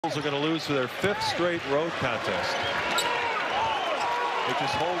Bulls are going to lose for their 5th straight road contest. They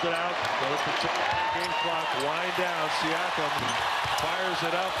just hold it out. Game clock wind down. Siakam fires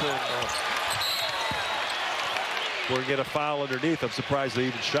it up, and we're going to get a foul underneath. I'm surprised they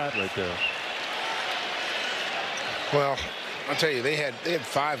even shot right there. Well, I'll tell you, they had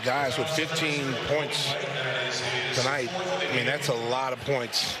 5 guys with 15 points tonight. I mean, that's a lot of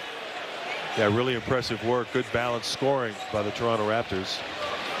points. Yeah, really impressive work. Good balanced scoring by the Toronto Raptors.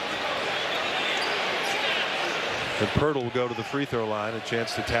 And Pirtle will go to the free throw line, a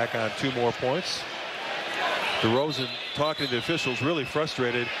chance to tack on 2 more points. DeRozan talking to the officials, really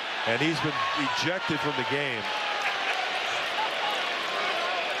frustrated, and he's been ejected from the game.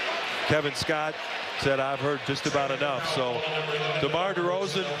 Kevin Scott said, "I've heard just about enough." So DeMar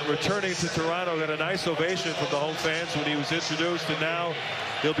DeRozan returning to Toronto got a nice ovation from the home fans when he was introduced, and now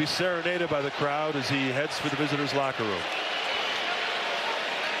he'll be serenaded by the crowd as he heads for the visitors' locker room.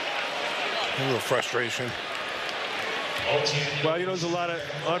 A little frustration. Well, you know, there's a lot of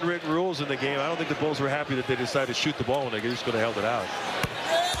unwritten rules in the game. I don't think the Bulls were happy that they decided to shoot the ball when they just could have held it out.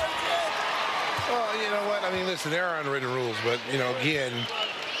 Well, you know what? I mean, listen, there are unwritten rules, but, you know, again,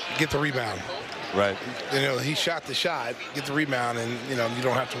 get the rebound. Right. You know, he shot the shot, get the rebound, and, you know, you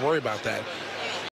don't have to worry about that.